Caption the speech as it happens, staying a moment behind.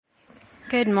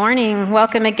Good morning.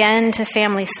 Welcome again to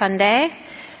Family Sunday.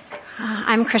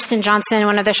 I'm Kristen Johnson,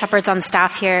 one of the shepherds on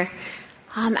staff here.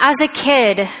 As a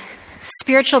kid,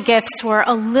 spiritual gifts were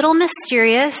a little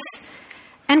mysterious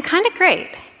and kind of great.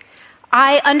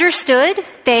 I understood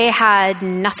they had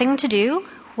nothing to do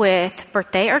with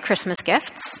birthday or Christmas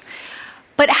gifts,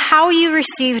 but how you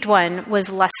received one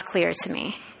was less clear to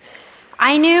me.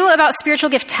 I knew about spiritual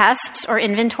gift tests or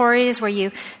inventories where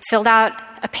you filled out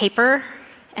a paper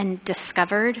and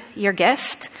discovered your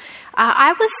gift.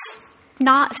 I was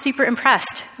not super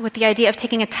impressed with the idea of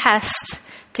taking a test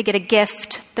to get a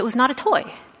gift that was not a toy.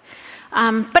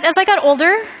 But as I got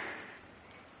older,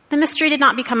 the mystery did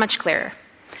not become much clearer.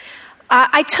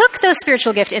 I took those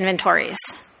spiritual gift inventories,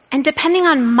 and depending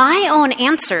on my own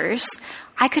answers,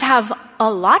 I could have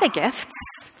a lot of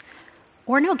gifts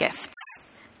or no gifts.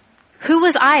 Who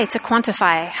was I to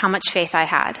quantify how much faith I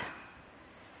had?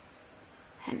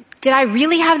 And did I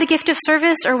really have the gift of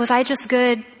service, or was I just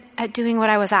good at doing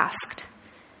what I was asked?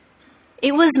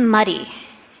 It was muddy.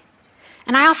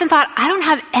 And I often thought, I don't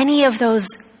have any of those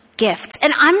gifts.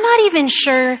 And I'm not even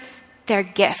sure they're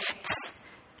gifts.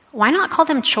 Why not call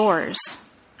them chores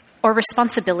or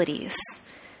responsibilities?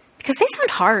 Because they sound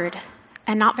hard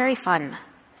and not very fun.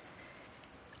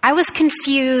 I was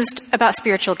confused about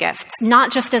spiritual gifts,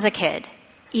 not just as a kid,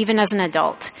 even as an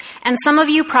adult. And some of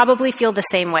you probably feel the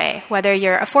same way, whether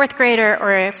you're a fourth grader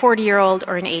or a 40-year-old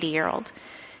or an 80-year-old.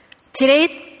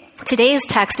 Today's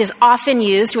text is often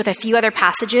used with a few other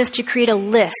passages to create a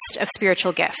list of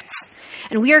spiritual gifts.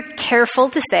 And we are careful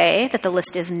to say that the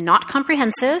list is not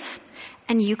comprehensive,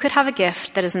 and you could have a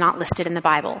gift that is not listed in the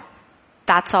Bible.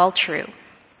 That's all true.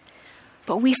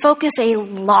 But we focus a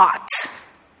lot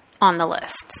on the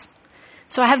lists.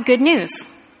 So I have good news.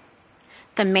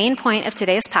 The main point of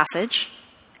today's passage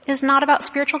is not about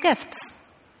spiritual gifts.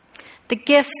 The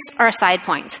gifts are a side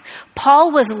point.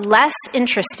 Paul was less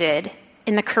interested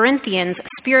in the Corinthians'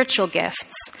 spiritual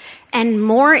gifts and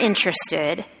more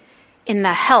interested in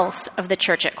the health of the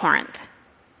church at Corinth.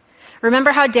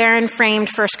 Remember how Darren framed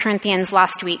 1 Corinthians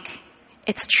last week?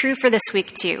 It's true for this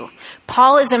week too.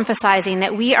 Paul is emphasizing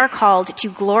that we are called to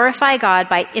glorify God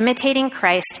by imitating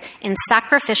Christ in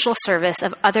sacrificial service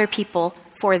of other people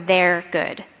for their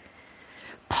good.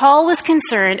 Paul was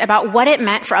concerned about what it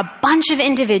meant for a bunch of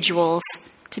individuals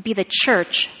to be the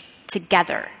church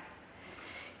together.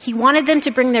 He wanted them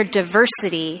to bring their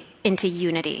diversity into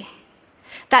unity.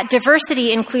 That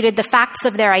diversity included the facts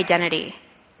of their identity,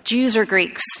 Jews or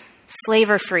Greeks,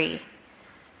 slave or free.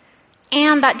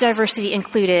 And that diversity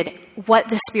included what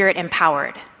the Spirit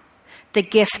empowered, the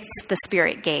gifts the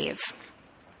Spirit gave.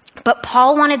 But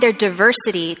Paul wanted their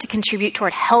diversity to contribute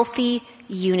toward healthy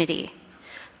unity.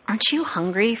 Aren't you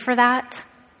hungry for that?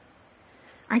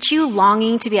 Aren't you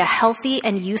longing to be a healthy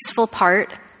and useful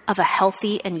part of a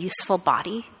healthy and useful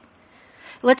body?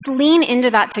 Let's lean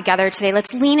into that together today.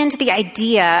 Let's lean into the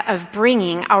idea of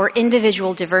bringing our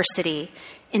individual diversity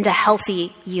into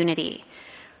healthy unity.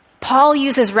 Paul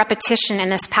uses repetition in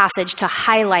this passage to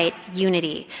highlight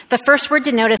unity. The first word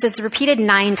to notice, it's repeated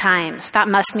 9 times. That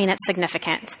must mean it's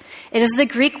significant. It is the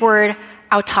Greek word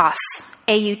autos,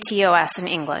 A-U-T-O-S in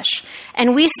English.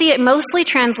 And we see it mostly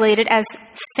translated as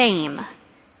same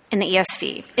in the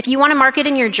ESV. If you want to mark it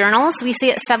in your journals, we see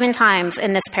it 7 times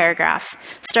in this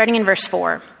paragraph, starting in verse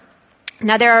 4.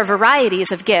 Now there are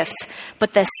varieties of gifts,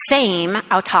 but the same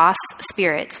autos,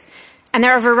 Spirit. And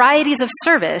there are varieties of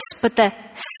service, but the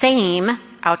same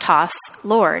autos,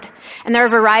 Lord. And there are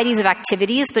varieties of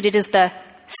activities, but it is the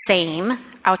same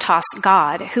autos,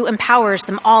 God, who empowers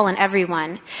them all and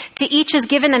everyone. To each is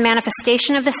given the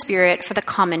manifestation of the Spirit for the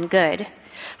common good.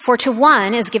 For to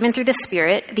one is given through the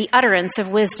Spirit the utterance of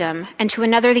wisdom, and to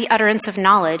another the utterance of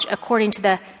knowledge according to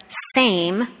the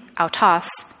same autos,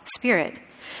 Spirit.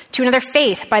 To another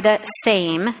faith by the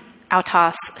same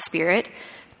autos, Spirit.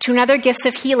 To another gifts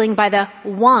of healing by the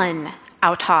one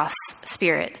autos,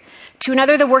 Spirit. To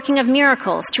another the working of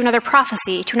miracles. To another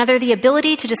prophecy. To another the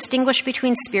ability to distinguish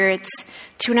between spirits.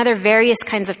 To another various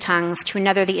kinds of tongues. To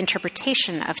another the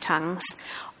interpretation of tongues.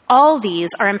 All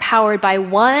these are empowered by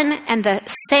one and the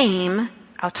same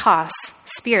autos,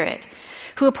 Spirit,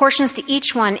 who apportions to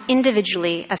each one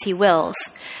individually as he wills.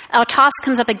 Autos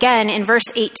comes up again in verse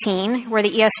 18, where the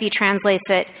ESV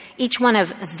translates it, each one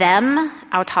of them,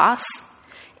 autos.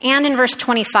 And in verse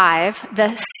 25,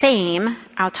 the same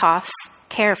autos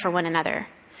care for one another.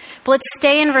 But let's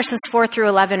stay in verses 4 through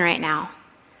 11 right now.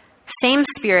 Same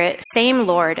Spirit, same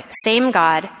Lord, same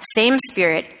God, same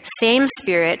Spirit,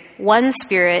 one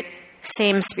Spirit,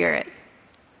 same Spirit.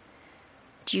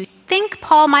 Do you think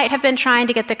Paul might have been trying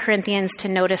to get the Corinthians to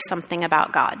notice something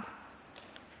about God?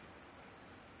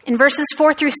 In verses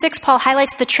 4 through 6, Paul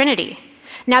highlights the Trinity.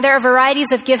 Now, there are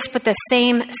varieties of gifts, but the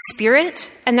same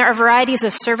Spirit, and there are varieties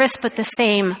of service, but the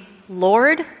same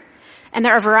Lord, and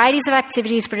there are varieties of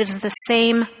activities, but it is the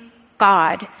same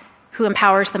God who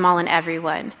empowers them all in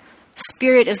everyone.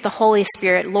 Spirit is the Holy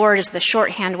Spirit, Lord is the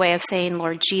shorthand way of saying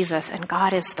Lord Jesus, and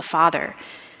God is the Father.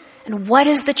 And what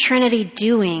is the Trinity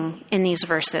doing in these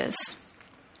verses?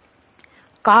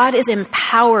 God is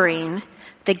empowering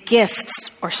the gifts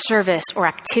or service or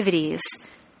activities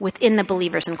within the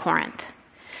believers in Corinth.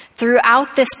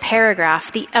 Throughout this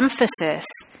paragraph, the emphasis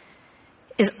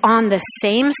is on the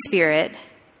same Spirit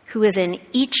who is in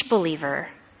each believer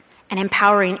and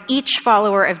empowering each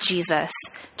follower of Jesus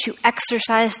to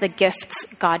exercise the gifts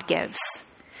God gives.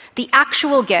 The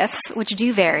actual gifts, which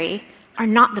do vary, are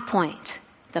not the point.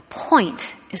 The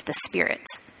point is the Spirit.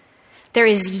 There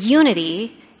is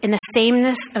unity in the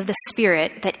sameness of the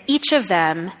Spirit that each of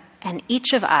them and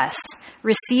each of us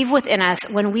receive within us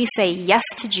when we say yes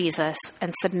to Jesus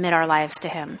and submit our lives to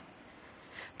him.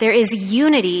 There is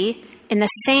unity in the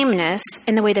sameness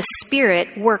in the way the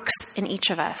Spirit works in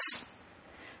each of us.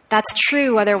 That's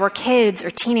true whether we're kids or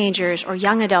teenagers or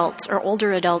young adults or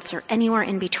older adults or anywhere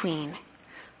in between.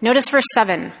 Notice verse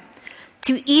 7.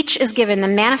 To each is given the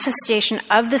manifestation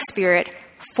of the Spirit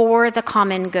for the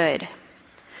common good.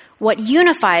 What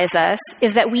unifies us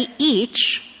is that we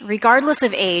each, regardless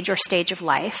of age or stage of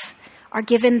life, are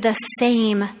given the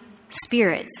same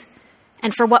Spirit.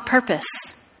 And for what purpose?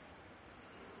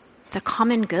 The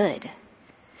common good.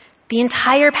 The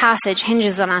entire passage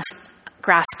hinges on us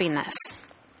grasping this.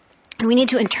 And we need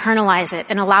to internalize it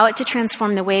and allow it to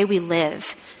transform the way we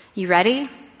live. You ready?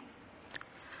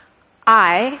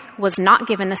 I was not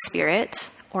given the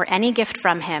Spirit or any gift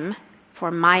from him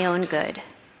for my own good.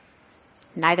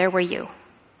 Neither were you.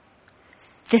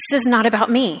 This is not about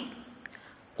me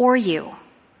or you.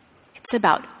 It's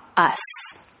about us.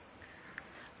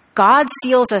 God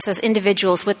seals us as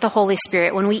individuals with the Holy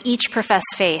Spirit when we each profess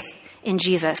faith in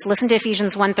Jesus. Listen to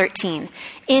Ephesians 1:13.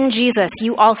 In Jesus,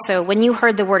 you also, when you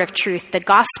heard the word of truth, the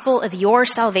gospel of your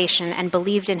salvation, and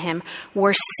believed in him,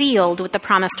 were sealed with the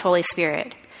promised Holy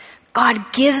Spirit.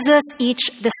 God gives us each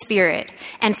the Spirit,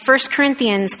 and 1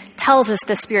 Corinthians tells us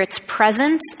the Spirit's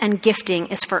presence and gifting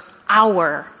is for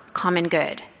our common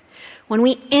good. When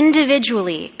we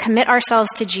individually commit ourselves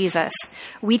to Jesus,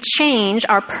 we change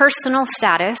our personal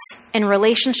status in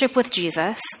relationship with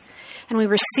Jesus, and we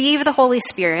receive the Holy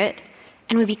Spirit,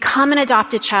 and we become an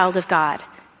adopted child of God.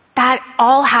 That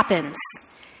all happens.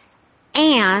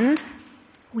 And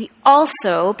we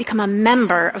also become a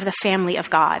member of the family of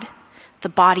God, the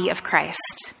body of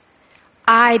Christ.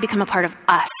 I become a part of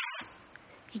us.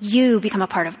 You become a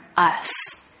part of us.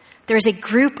 There is a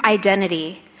group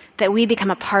identity that we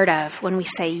become a part of when we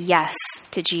say yes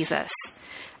to Jesus.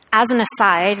 As an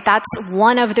aside, that's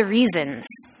one of the reasons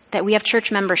that we have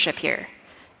church membership here.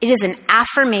 It is an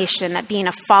affirmation that being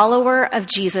a follower of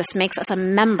Jesus makes us a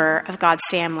member of God's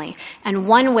family. And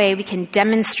one way we can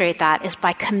demonstrate that is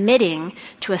by committing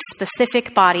to a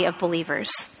specific body of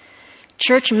believers.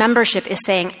 Church membership is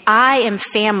saying, I am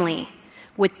family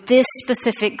with this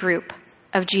specific group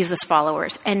of Jesus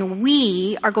followers, and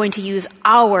we are going to use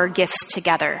our gifts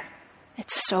together.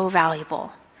 It's so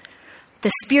valuable.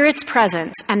 The Spirit's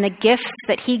presence and the gifts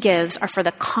that he gives are for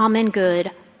the common good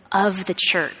of the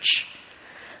church.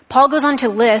 Paul goes on to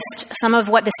list some of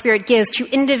what the Spirit gives to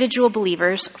individual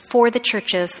believers for the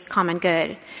church's common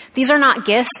good. These are not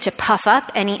gifts to puff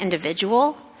up any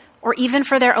individual or even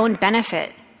for their own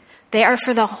benefit. They are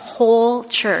for the whole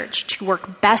church to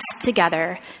work best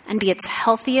together and be its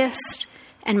healthiest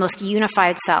and most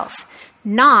unified self,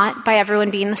 not by everyone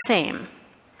being the same,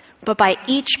 but by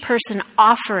each person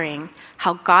offering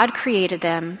how God created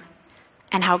them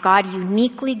and how God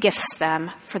uniquely gifts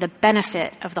them for the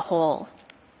benefit of the whole.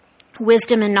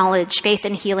 Wisdom and knowledge, faith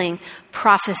and healing,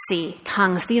 prophecy,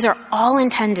 tongues, these are all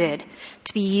intended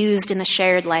to be used in the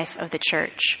shared life of the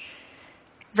church.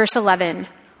 Verse 11,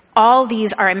 all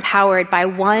these are empowered by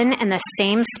one and the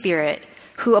same Spirit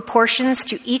who apportions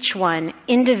to each one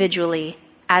individually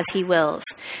as he wills.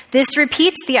 This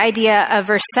repeats the idea of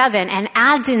verse 7 and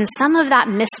adds in some of that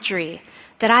mystery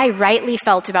that I rightly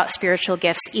felt about spiritual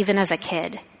gifts even as a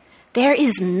kid. There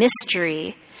is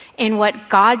mystery in what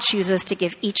God chooses to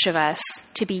give each of us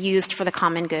to be used for the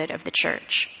common good of the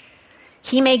church.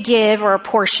 He may give or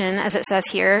apportion, as it says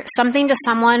here, something to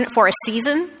someone for a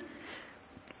season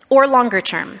or longer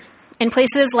term. In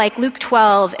places like Luke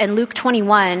 12 and Luke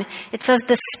 21, it says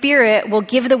the Spirit will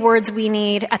give the words we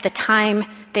need at the time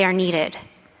they are needed.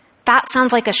 That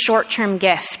sounds like a short-term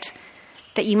gift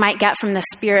that you might get from the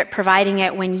Spirit providing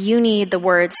it when you need the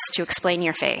words to explain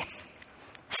your faith.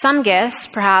 Some gifts,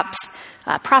 perhaps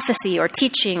prophecy or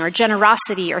teaching or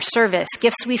generosity or service,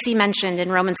 gifts we see mentioned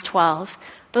in Romans 12,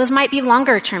 those might be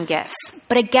longer-term gifts.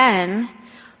 But again,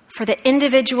 for the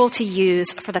individual to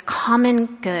use for the common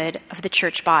good of the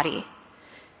church body.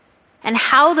 And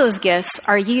how those gifts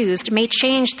are used may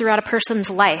change throughout a person's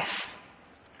life.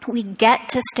 We get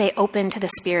to stay open to the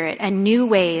Spirit and new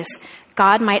ways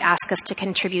God might ask us to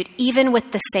contribute, even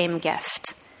with the same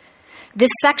gift.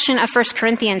 This section of 1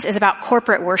 Corinthians is about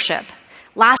corporate worship.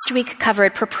 Last week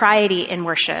covered propriety in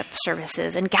worship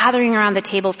services and gathering around the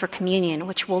table for communion,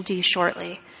 which we'll do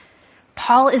shortly.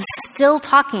 Paul is still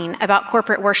talking about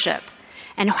corporate worship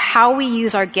and how we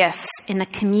use our gifts in the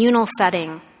communal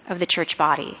setting of the church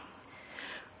body.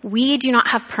 We do not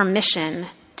have permission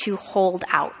to hold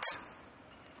out.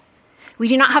 We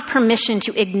do not have permission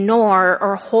to ignore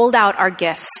or hold out our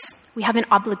gifts. We have an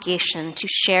obligation to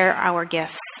share our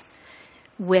gifts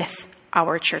with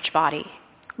our church body.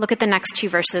 Look at the next two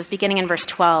verses, beginning in verse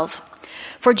 12.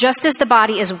 For just as the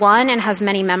body is one and has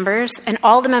many members, and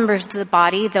all the members of the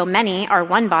body, though many, are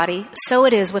one body, so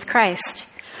it is with Christ.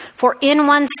 For in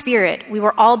one Spirit we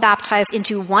were all baptized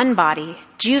into one body,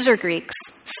 Jews or Greeks,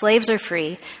 slaves or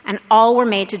free, and all were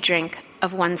made to drink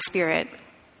of one Spirit.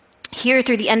 Here,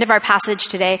 through the end of our passage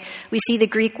today, we see the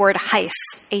Greek word heis,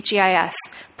 H-E-I-S,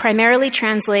 primarily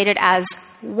translated as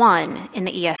one in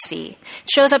the ESV. It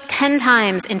shows up 10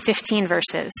 times in 15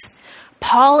 verses.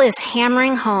 Paul is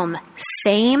hammering home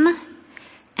same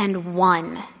and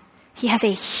one. He has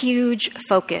a huge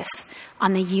focus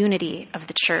on the unity of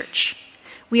the church.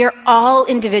 We are all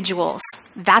individuals.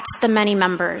 That's the many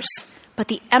members. But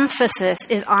the emphasis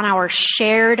is on our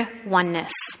shared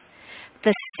oneness.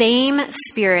 The same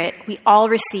Spirit we all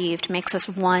received makes us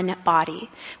one body.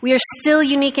 We are still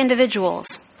unique individuals.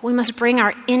 We must bring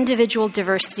our individual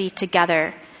diversity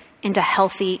together into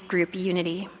healthy group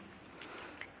unity.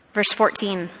 Verse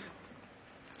 14.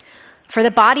 For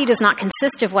the body does not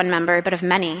consist of one member, but of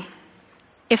many.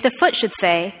 If the foot should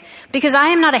say, because I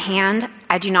am not a hand,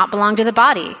 I do not belong to the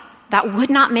body, that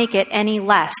would not make it any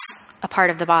less a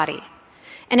part of the body.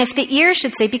 And if the ear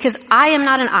should say, because I am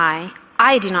not an eye,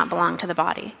 I do not belong to the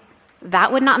body,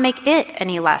 that would not make it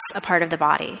any less a part of the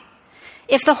body.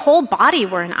 If the whole body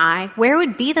were an eye, where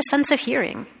would be the sense of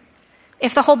hearing?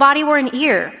 If the whole body were an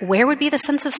ear, where would be the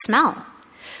sense of smell?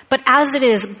 But as it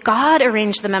is, God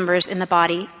arranged the members in the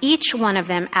body, each one of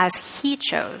them as he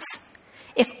chose.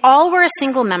 If all were a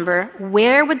single member,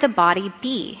 where would the body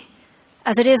be?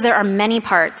 As it is, there are many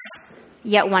parts,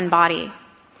 yet one body.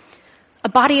 A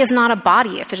body is not a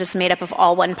body if it is made up of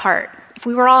all one part. If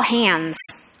we were all hands,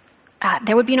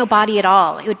 there would be no body at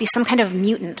all. It would be some kind of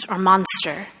mutant or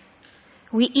monster.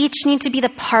 We each need to be the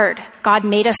part God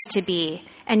made us to be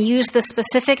and use the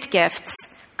specific gifts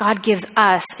God gives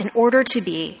us in order to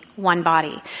be one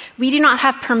body. We do not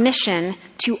have permission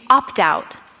to opt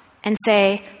out and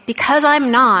say, because I'm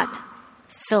not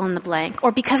fill in the blank,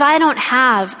 or because I don't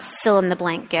have fill in the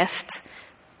blank gift,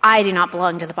 I do not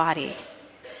belong to the body.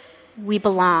 We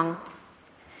belong,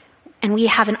 and we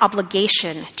have an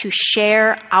obligation to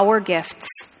share our gifts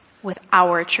with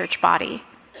our church body.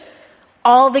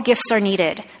 All the gifts are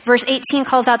needed. Verse 18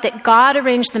 calls out that God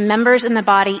arranged the members in the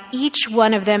body, each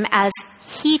one of them as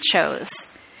he chose.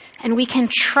 And we can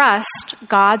trust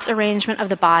God's arrangement of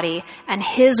the body and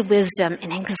his wisdom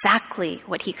in exactly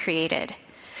what he created.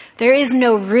 There is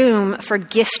no room for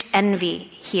gift envy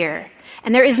here.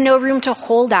 And there is no room to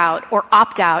hold out or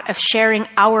opt out of sharing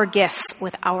our gifts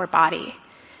with our body.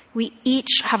 We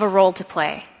each have a role to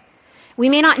play. We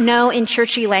may not know in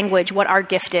churchy language what our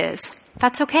gift is.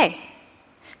 That's okay.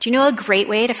 Do you know a great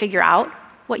way to figure out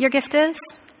what your gift is?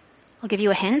 I'll give you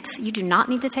a hint. You do not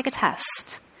need to take a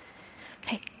test.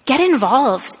 Okay. Get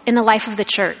involved in the life of the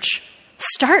church.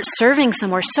 Start serving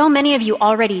somewhere. So many of you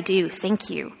already do.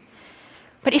 Thank you.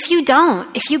 But if you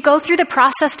don't, if you go through the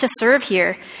process to serve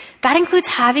here, that includes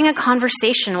having a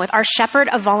conversation with our shepherd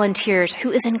of volunteers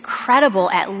who is incredible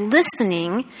at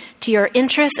listening to your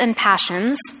interests and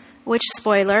passions, which,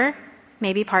 spoiler,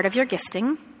 may be part of your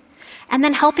gifting, and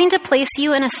then helping to place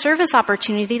you in a service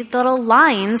opportunity that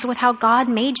aligns with how God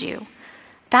made you.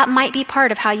 That might be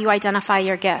part of how you identify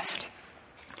your gift.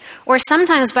 Or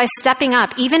sometimes by stepping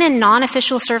up, even in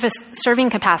non-official serving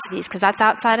capacities, because that's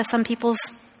outside of some people's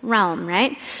realm,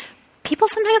 right? People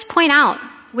sometimes point out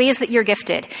ways that you're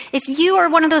gifted. If you are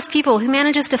one of those people who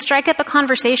manages to strike up a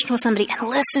conversation with somebody and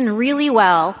listen really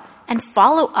well and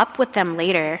follow up with them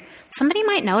later, somebody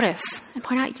might notice and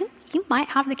point out, you might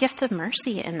have the gift of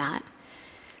mercy in that.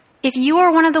 If you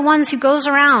are one of the ones who goes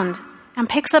around and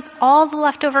picks up all the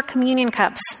leftover communion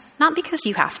cups, not because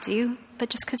you have to, but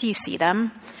just because you see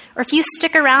them. Or if you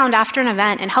stick around after an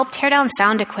event and help tear down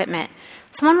sound equipment,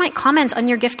 someone might comment on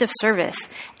your gift of service,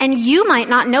 and you might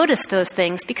not notice those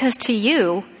things because to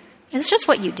you, it's just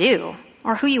what you do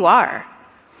or who you are.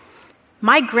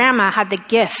 My grandma had the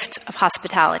gift of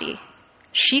hospitality.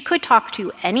 She could talk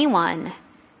to anyone,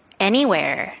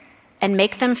 anywhere, and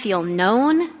make them feel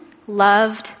known,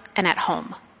 loved, and at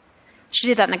home. She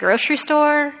did that in the grocery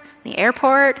store, the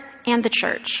airport, and the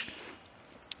church.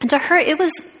 And to her, it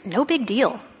was no big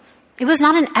deal. It was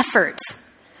not an effort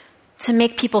to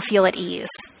make people feel at ease.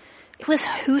 It was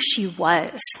who she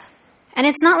was. And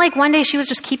it's not like one day she was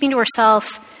just keeping to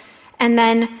herself and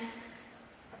then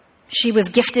she was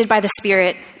gifted by the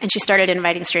Spirit and she started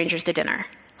inviting strangers to dinner.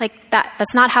 Like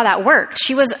that's not how that worked.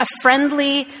 She was a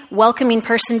friendly, welcoming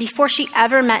person before she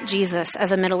ever met Jesus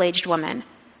as a middle-aged woman.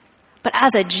 But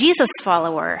as a Jesus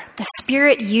follower, the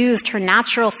Spirit used her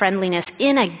natural friendliness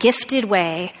in a gifted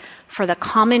way for the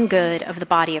common good of the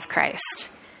body of Christ.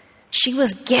 She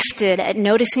was gifted at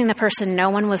noticing the person no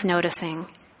one was noticing,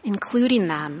 including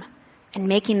them, and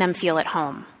making them feel at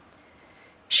home.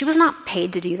 She was not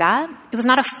paid to do that. It was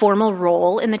not a formal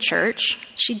role in the church.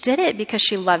 She did it because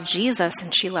she loved Jesus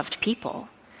and she loved people.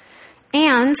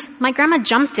 And my grandma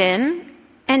jumped in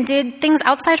and did things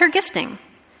outside her gifting.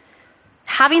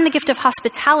 Having the gift of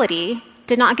hospitality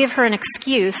did not give her an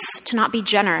excuse to not be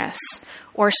generous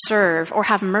or serve or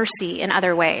have mercy in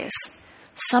other ways.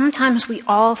 Sometimes we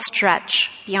all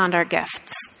stretch beyond our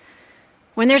gifts.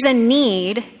 When there's a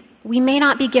need, we may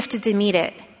not be gifted to meet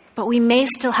it, but we may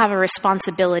still have a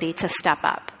responsibility to step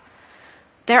up.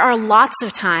 There are lots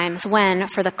of times when,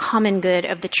 for the common good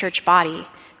of the church body,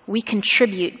 we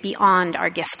contribute beyond our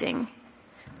gifting.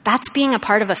 That's being a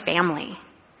part of a family.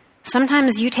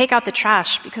 Sometimes you take out the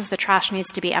trash because the trash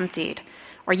needs to be emptied,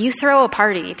 or you throw a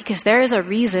party because there is a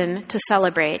reason to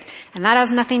celebrate, and that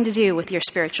has nothing to do with your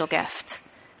spiritual gift.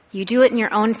 You do it in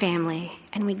your own family,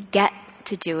 and we get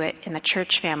to do it in the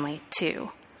church family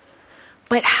too.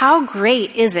 But how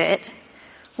great is it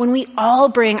when we all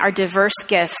bring our diverse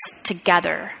gifts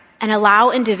together and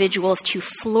allow individuals to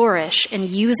flourish in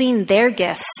using their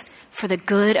gifts for the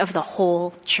good of the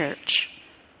whole church?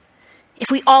 If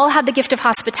we all had the gift of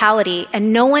hospitality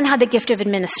and no one had the gift of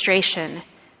administration,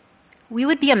 we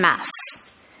would be a mess.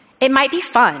 It might be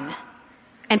fun,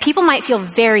 and people might feel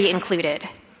very included,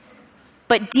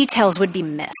 but details would be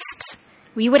missed.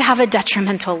 We would have a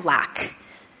detrimental lack.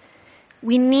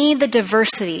 We need the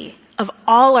diversity of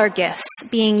all our gifts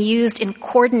being used in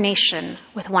coordination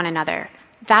with one another.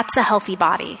 That's a healthy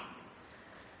body.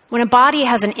 When a body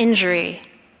has an injury,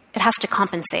 it has to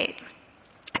compensate.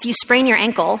 If you sprain your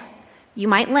ankle, you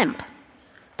might limp.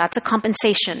 That's a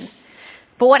compensation.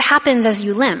 But what happens as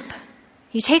you limp?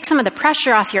 You take some of the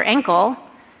pressure off your ankle,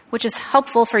 which is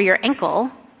helpful for your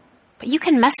ankle, but you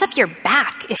can mess up your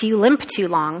back if you limp too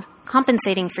long,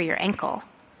 compensating for your ankle.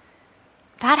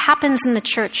 That happens in the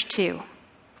church too.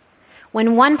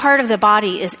 When one part of the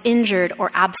body is injured or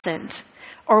absent,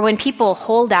 or when people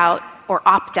hold out or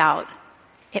opt out,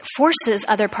 it forces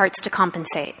other parts to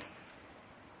compensate.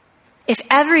 If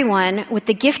everyone with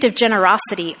the gift of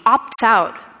generosity opts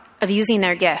out of using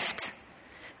their gift,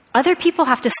 other people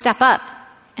have to step up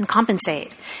and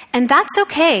compensate. And that's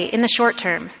okay in the short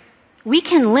term. We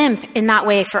can limp in that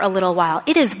way for a little while.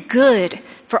 It is good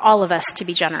for all of us to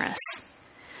be generous.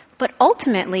 But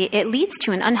ultimately, it leads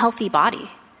to an unhealthy body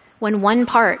when one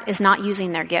part is not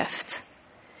using their gift.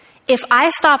 If I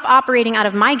stop operating out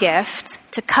of my gift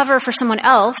to cover for someone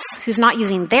else who's not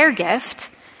using their gift,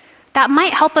 that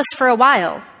might help us for a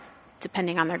while,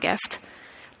 depending on their gift.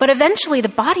 But eventually, the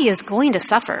body is going to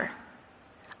suffer.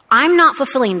 I'm not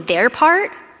fulfilling their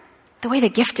part the way the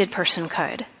gifted person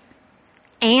could.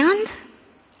 And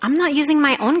I'm not using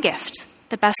my own gift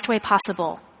the best way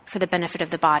possible for the benefit of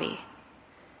the body.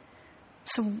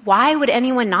 So why would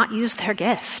anyone not use their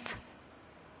gift?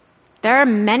 There are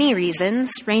many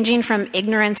reasons, ranging from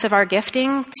ignorance of our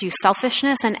gifting to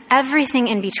selfishness and everything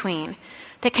in between,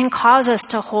 that can cause us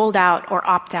to hold out or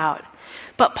opt out.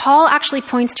 But Paul actually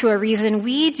points to a reason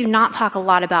we do not talk a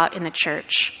lot about in the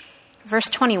church. Verse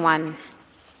 21,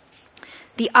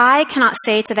 "The eye cannot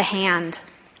say to the hand,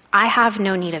 'I have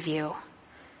no need of you,'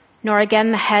 nor again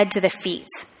the head to the feet,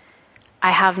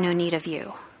 'I have no need of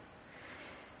you.'"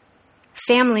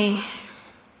 Family,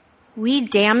 we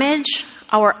damage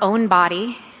our own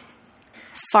body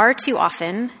far too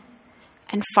often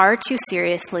and far too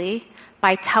seriously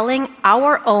by telling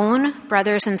our own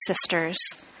brothers and sisters,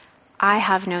 "I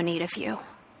have no need of you."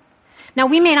 Now,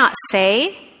 we may not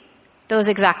say those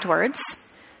exact words,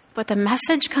 but the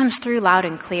message comes through loud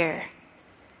and clear.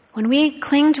 When we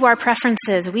cling to our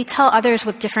preferences, we tell others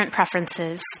with different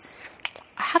preferences,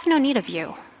 I have no need of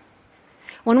you.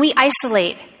 When we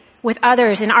isolate with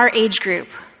others in our age group,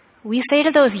 we say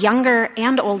to those younger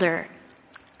and older,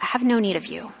 I have no need of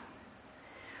you.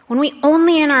 When we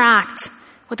only interact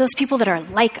with those people that are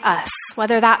like us,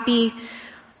 whether that be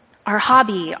our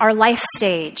hobby, our life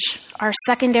stage, our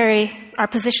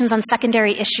positions on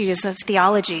secondary issues of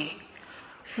theology,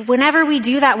 whenever we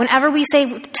do that, whenever we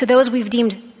say to those we've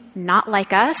deemed not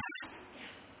like us,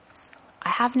 I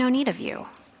have no need of you.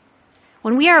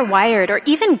 When we are wired or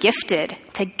even gifted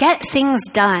to get things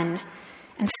done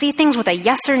and see things with a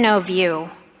yes or no view,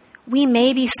 we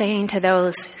may be saying to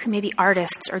those who may be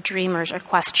artists or dreamers or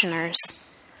questioners,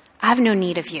 I have no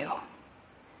need of you.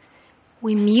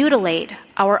 We mutilate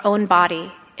our own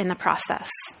body in the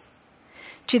process.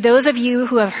 To those of you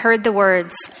who have heard the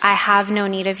words, I have no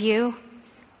need of you,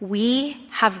 we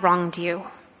have wronged you.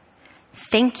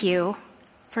 Thank you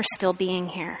for still being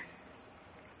here.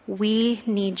 We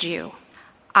need you.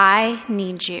 I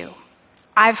need you.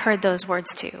 I've heard those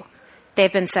words too.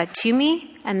 They've been said to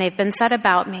me and they've been said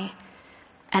about me,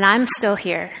 and I'm still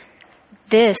here.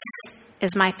 This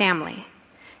is my family.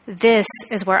 This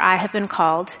is where I have been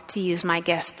called to use my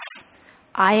gifts.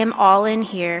 I am all in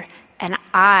here, and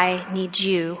I need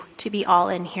you to be all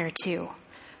in here too.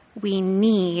 We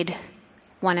need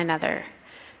one another.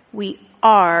 We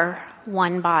are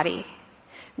one body.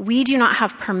 We do not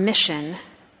have permission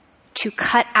to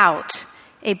cut out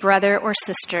a brother or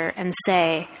sister and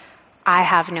say, I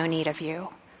have no need of you.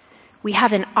 We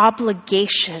have an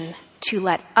obligation to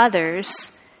let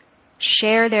others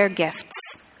share their gifts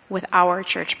with our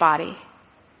church body.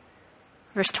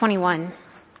 Verse 21,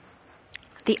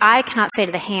 the eye cannot say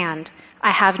to the hand,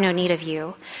 I have no need of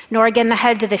you, nor again the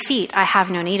head to the feet, I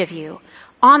have no need of you.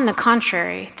 On the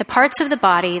contrary, the parts of the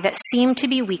body that seem to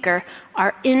be weaker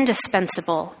are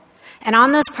indispensable. And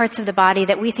on those parts of the body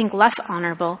that we think less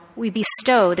honorable, we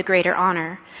bestow the greater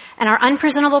honor. And our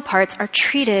unpresentable parts are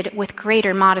treated with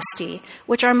greater modesty,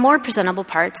 which our more presentable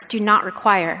parts do not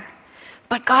require.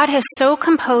 But God has so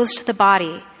composed the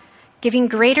body, giving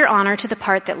greater honor to the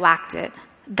part that lacked it,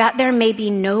 that there may be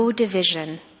no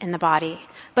division in the body,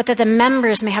 but that the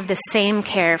members may have the same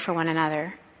care for one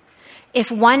another. If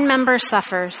one member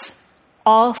suffers,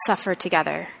 all suffer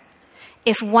together.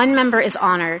 If one member is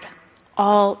honored,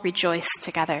 all rejoice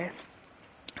together.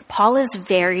 Paul is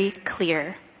very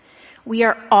clear. We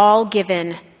are all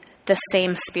given the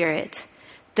same Spirit.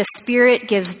 The Spirit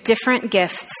gives different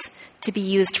gifts to be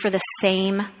used for the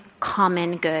same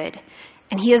common good.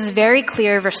 And he is very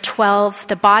clear, verse 12,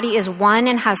 the body is one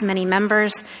and has many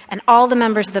members, and all the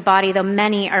members of the body, though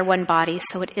many, are one body,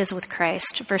 so it is with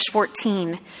Christ. Verse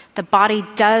 14, the body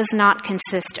does not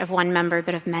consist of one member,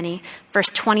 but of many. Verse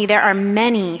 20, there are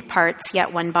many parts,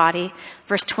 yet one body.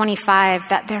 Verse 25,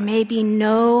 that there may be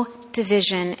no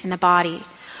division in the body.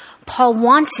 Paul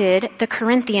wanted the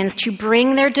Corinthians to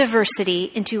bring their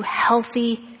diversity into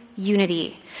healthy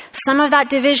unity. Some of that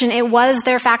division, it was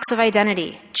their facts of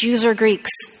identity. Jews or Greeks,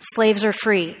 slaves or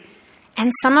free.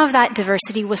 And some of that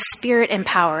diversity was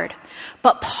Spirit-empowered.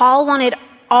 But Paul wanted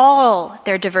all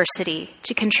their diversity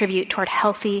to contribute toward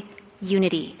healthy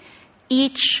unity.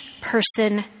 Each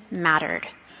person mattered.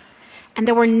 And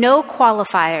there were no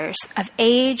qualifiers of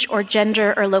age or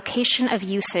gender or location of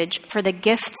usage for the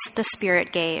gifts the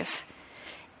Spirit gave.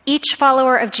 Each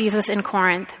follower of Jesus in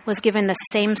Corinth was given the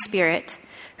same Spirit,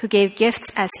 who gave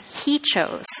gifts as he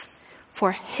chose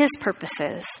for his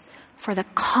purposes, for the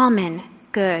common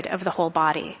good of the whole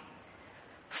body.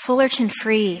 Fullerton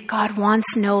Free, God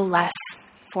wants no less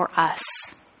for us.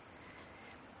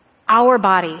 Our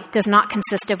body does not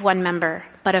consist of one member,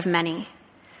 but of many.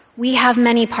 We have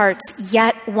many parts,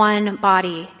 yet one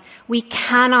body. We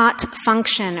cannot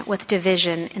function with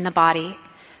division in the body.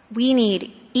 We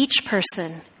need each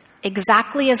person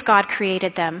exactly as God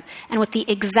created them, and with the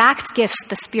exact gifts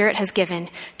the Spirit has given,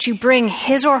 to bring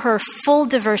his or her full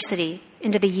diversity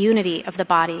into the unity of the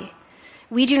body.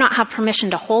 We do not have permission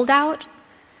to hold out,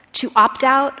 to opt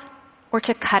out, or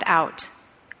to cut out.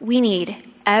 We need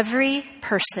every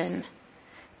person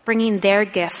bringing their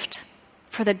gift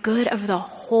for the good of the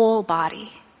whole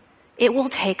body. It will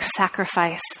take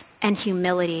sacrifice and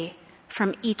humility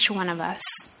from each one of us.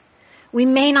 We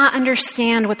may not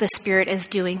understand what the Spirit is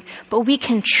doing, but we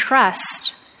can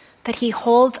trust that he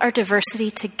holds our diversity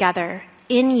together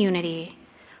in unity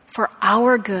for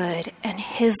our good and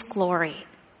his glory.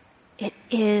 It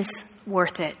is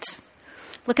worth it.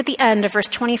 Look at the end of verse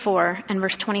 24 and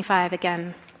verse 25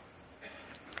 again.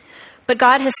 But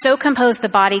God has so composed the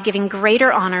body, giving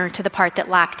greater honor to the part that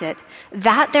lacked it,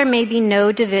 that there may be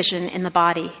no division in the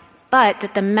body, but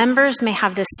that the members may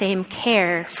have the same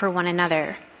care for one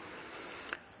another.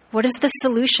 What is the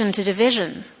solution to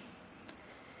division?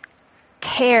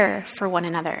 Care for one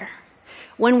another.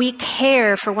 When we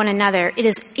care for one another, it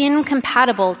is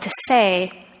incompatible to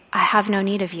say, I have no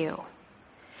need of you.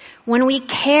 When we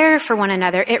care for one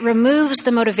another, it removes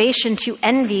the motivation to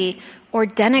envy or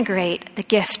denigrate the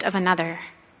gift of another.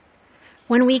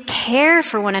 When we care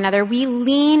for one another, we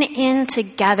lean in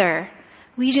together.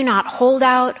 We do not hold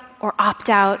out or opt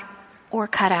out or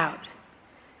cut out.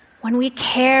 When we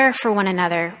care for one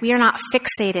another, we are not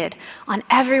fixated on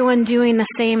everyone doing the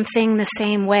same thing the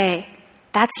same way.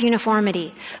 That's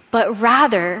uniformity. But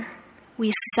rather,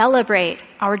 we celebrate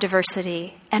our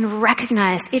diversity and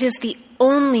recognize it is the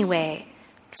only way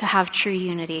to have true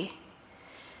unity.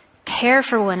 Care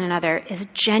for one another is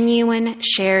genuine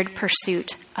shared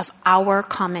pursuit of our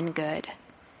common good.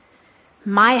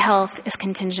 My health is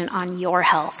contingent on your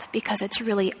health because it's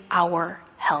really our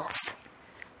health.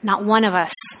 Not one of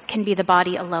us can be the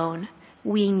body alone.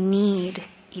 We need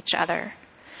each other.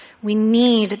 We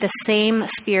need the same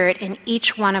Spirit in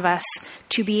each one of us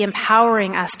to be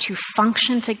empowering us to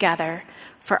function together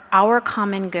for our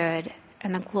common good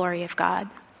and the glory of God.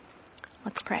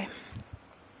 Let's pray.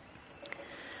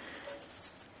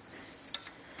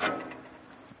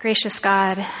 Gracious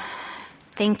God,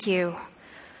 thank you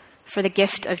for the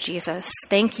gift of Jesus.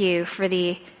 Thank you for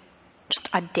the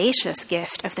just audacious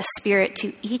gift of the Spirit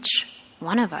to each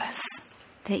one of us,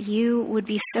 that you would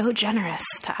be so generous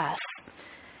to us,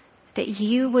 that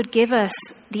you would give us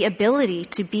the ability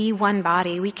to be one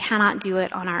body. We cannot do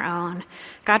it on our own.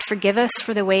 God, forgive us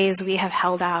for the ways we have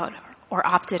held out or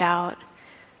opted out.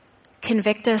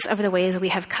 Convict us of the ways we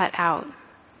have cut out.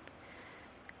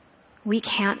 We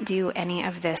can't do any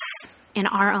of this in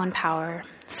our own power.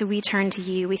 So we turn to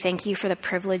you. We thank you for the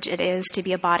privilege it is to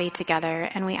be a body together.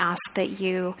 And we ask that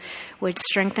you would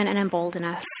strengthen and embolden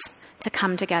us to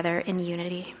come together in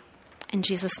unity. In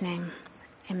Jesus' name,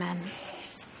 amen.